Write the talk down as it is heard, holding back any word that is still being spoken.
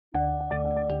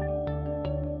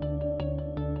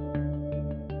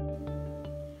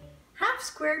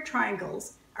Half-square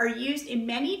triangles are used in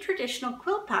many traditional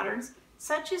quilt patterns,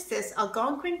 such as this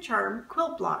Algonquin charm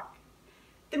quilt block.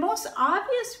 The most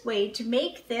obvious way to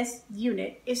make this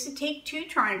unit is to take two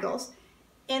triangles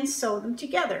and sew them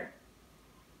together.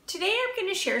 Today I'm going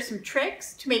to share some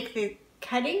tricks to make the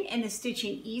cutting and the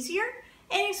stitching easier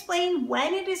and explain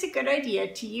when it is a good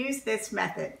idea to use this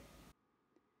method.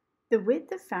 The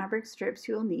width of fabric strips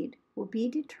you'll need will be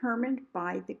determined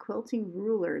by the quilting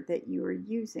ruler that you are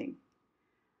using.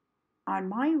 On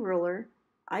my ruler,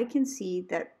 I can see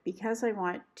that because I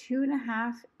want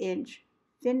 2.5 inch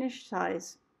finished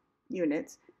size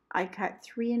units, I cut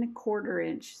 3.25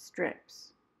 inch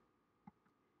strips.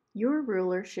 Your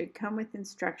ruler should come with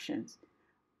instructions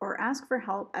or ask for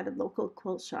help at a local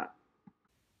quilt shop.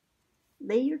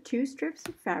 Lay your two strips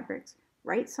of fabrics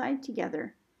right side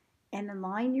together and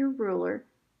align your ruler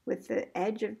with the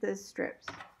edge of the strips.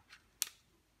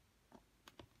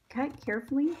 Cut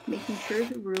carefully, making sure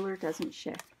the ruler doesn't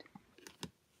shift.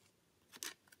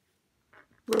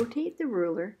 Rotate the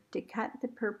ruler to cut the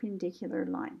perpendicular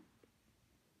line.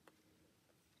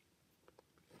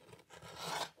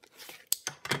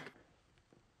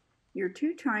 Your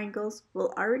two triangles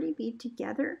will already be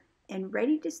together and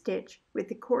ready to stitch with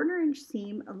the 1/4 inch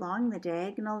seam along the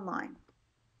diagonal line.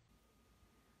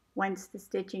 Once the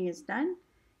stitching is done,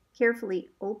 carefully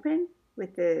open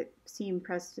with the seam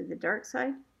pressed to the dark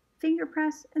side, finger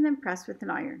press, and then press with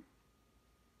an iron.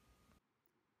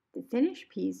 The finished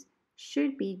piece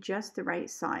should be just the right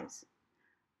size.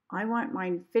 I want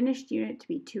my finished unit to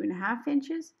be 2.5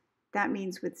 inches. That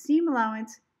means with seam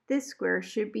allowance, this square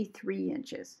should be 3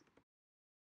 inches.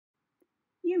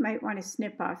 You might want to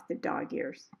snip off the dog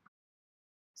ears.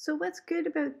 So what's good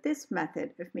about this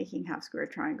method of making half-square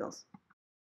triangles?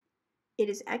 It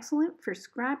is excellent for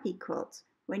scrappy quilts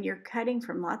when you're cutting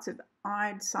from lots of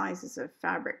odd sizes of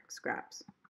fabric scraps.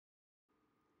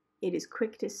 It is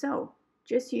quick to sew.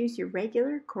 Just use your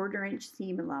regular 1/4 inch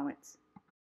seam allowance.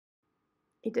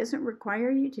 It doesn't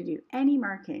require you to do any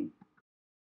marking.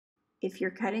 If your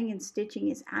cutting and stitching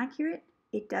is accurate,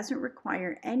 it doesn't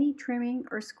require any trimming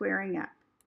or squaring up.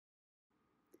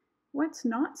 What's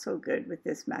not so good with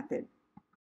this method?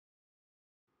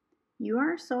 You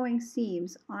are sewing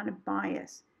seams on a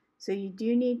bias, so you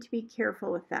do need to be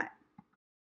careful with that.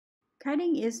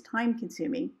 Cutting is time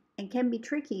consuming and can be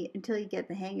tricky until you get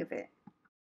the hang of it.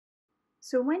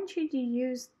 So when should you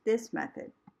use this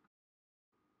method?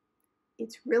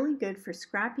 It's really good for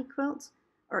scrappy quilts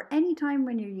or any time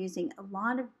when you're using a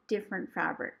lot of different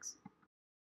fabrics.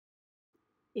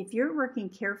 If you're working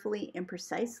carefully and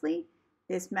precisely,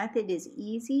 this method is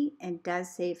easy and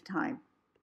does save time.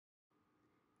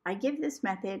 I give this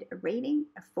method a rating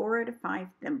of 4 out of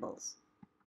 5 thimbles.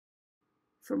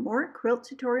 For more quilt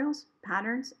tutorials,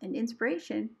 patterns, and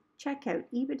inspiration, check out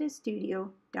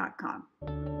epidastudio.com.